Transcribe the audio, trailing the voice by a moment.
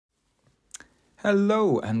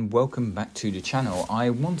Hello and welcome back to the channel. I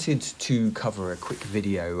wanted to cover a quick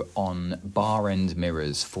video on bar end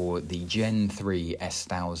mirrors for the Gen3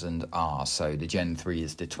 S1000R. So the Gen3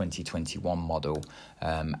 is the 2021 model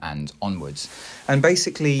and onwards. And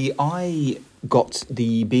basically I got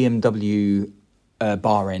the BMW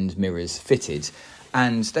bar end mirrors fitted.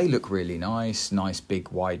 And they look really nice big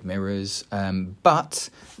wide mirrors, but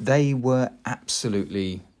they were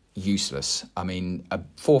absolutely useless. I mean,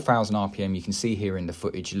 4,000 RPM, you can see here in the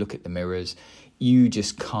footage, you look at the mirrors, you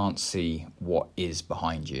just can't see what is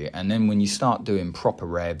behind you. And then when you start doing proper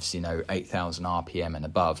revs, 8,000 RPM and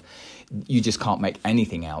above, you just can't make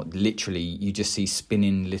anything out. Literally, you just see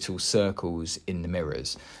spinning little circles in the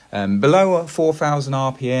mirrors. Below 4,000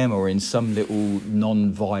 RPM or in some little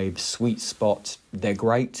non-vibe sweet spot, they're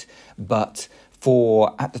great. But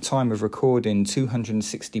for, at the time of recording,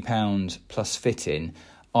 £260 plus fitting,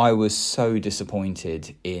 I was so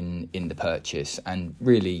disappointed in the purchase and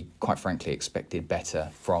really, quite frankly, expected better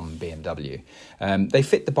from BMW. They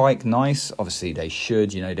fit the bike nice. Obviously, they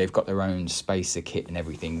should. They've got their own spacer kit and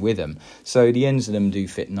everything with them. So the ends of them do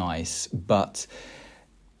fit nice. But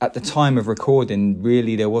at the time of recording,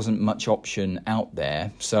 really, there wasn't much option out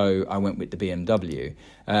there. So I went with the BMW.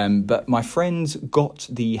 But my friends got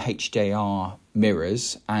the HJR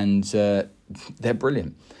mirrors and they're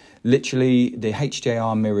brilliant. Literally, the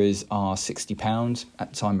HJR mirrors are £60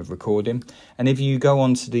 at the time of recording. And if you go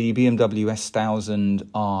onto the BMW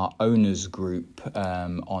S1000R owners group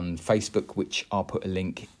on Facebook, which I'll put a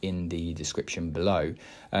link in the description below,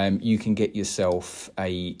 you can get yourself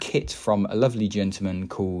a kit from a lovely gentleman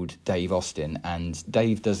called Dave Austin. And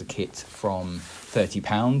Dave does a kit from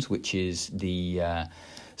 £30, which is the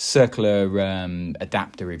circular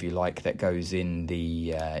adapter, if you like, that goes in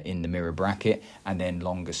the mirror bracket, and then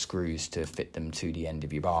longer screws to fit them to the end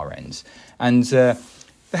of your bar ends. And the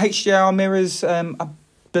HJR mirrors, I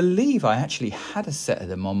believe I actually had a set of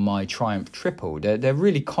them on my Triumph Triple. They're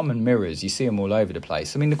really common mirrors. You see them all over the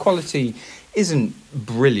place. I mean, the quality isn't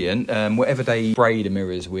brilliant. Whatever they spray the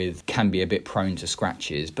mirrors with can be a bit prone to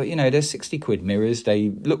scratches. But, they're 60 quid mirrors. They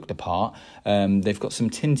look the part. They've got some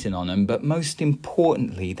tinting on them. But most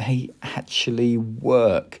importantly, they actually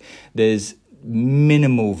work. There's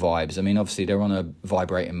minimal vibes. I mean, obviously, they're on a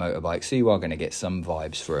vibrating motorbike, so you are going to get some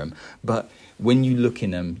vibes for them. But when you look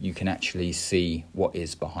in them, you can actually see what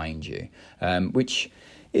is behind you, which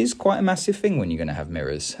is quite a massive thing when you're going to have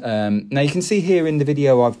mirrors. Now, you can see here in the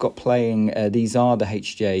video I've got playing, these are the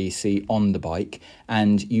HJC on the bike,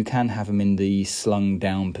 and you can have them in the slung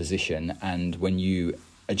down position, and when you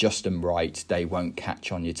adjust them right, they won't catch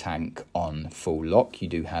on your tank on full lock. You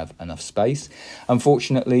do have enough space.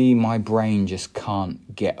 Unfortunately, my brain just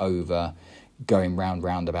can't get over going round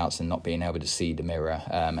roundabouts and not being able to see the mirror,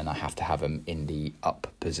 and I have to have them in the up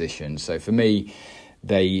position. So for me,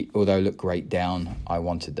 they, although look great down, I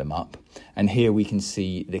wanted them up. And here we can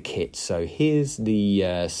see the kit. So here's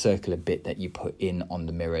the circular bit that you put in on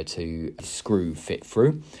the mirror to screw fit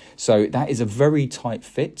through. So that is a very tight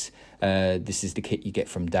fit. This is the kit you get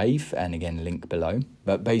from Dave, and again, link below.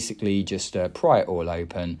 But basically just pry it all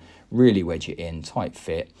open, really wedge it in, tight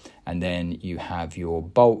fit, and then you have your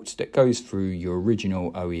bolt that goes through your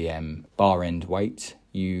original OEM bar end weight.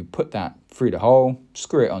 You put that through the hole,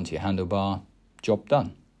 screw it onto your handlebar, job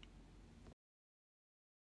done.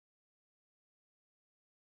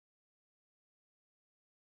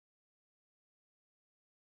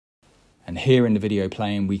 And here in the video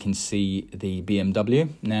playing, we can see the BMW.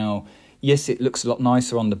 Now, yes, it looks a lot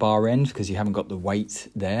nicer on the bar end because you haven't got the weight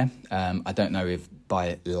there. I don't know if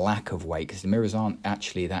by lack of weight, because the mirrors aren't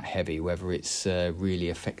actually that heavy, whether it's really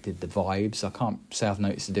affected the vibes. I can't say I've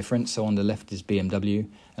noticed a difference. So on the left is BMW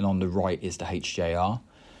and on the right is the HJR.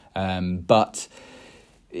 But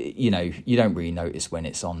you don't really notice when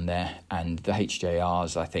it's on there. And the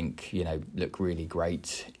HJRs, I think, look really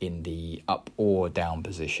great in the up or down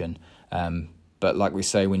position. But like we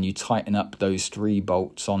say, when you tighten up those 3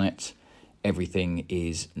 bolts on it, everything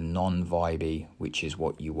is non-vibey, which is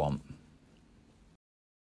what you want.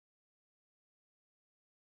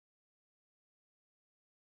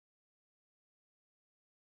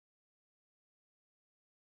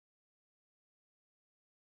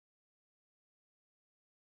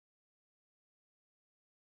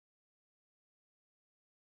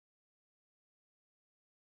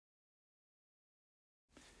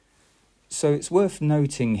 So it's worth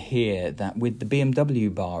noting here that with the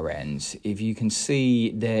BMW bar ends, if you can see,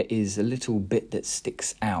 there is a little bit that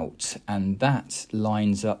sticks out, and that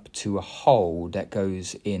lines up to a hole that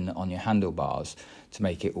goes in on your handlebars. to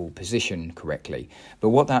make it all position correctly. But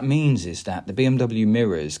what that means is that the BMW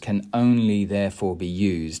mirrors can only therefore be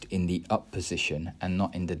used in the up position and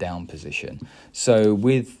not in the down position. So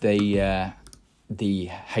with the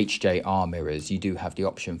HJR mirrors, you do have the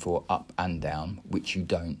option for up and down, which you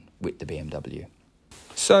don't with the BMW.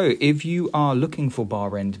 So if you are looking for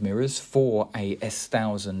bar end mirrors for a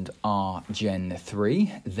S1000R Gen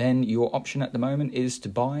 3, then your option at the moment is to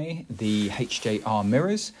buy the HJR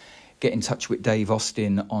mirrors. Get in touch with Dave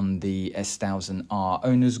Austin on the S1000R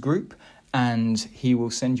owners group, and he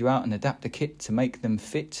will send you out an adapter kit to make them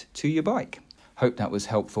fit to your bike. Hope that was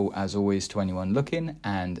helpful as always to anyone looking,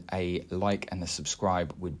 and a like and a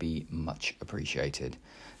subscribe would be much appreciated.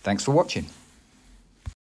 Thanks for watching.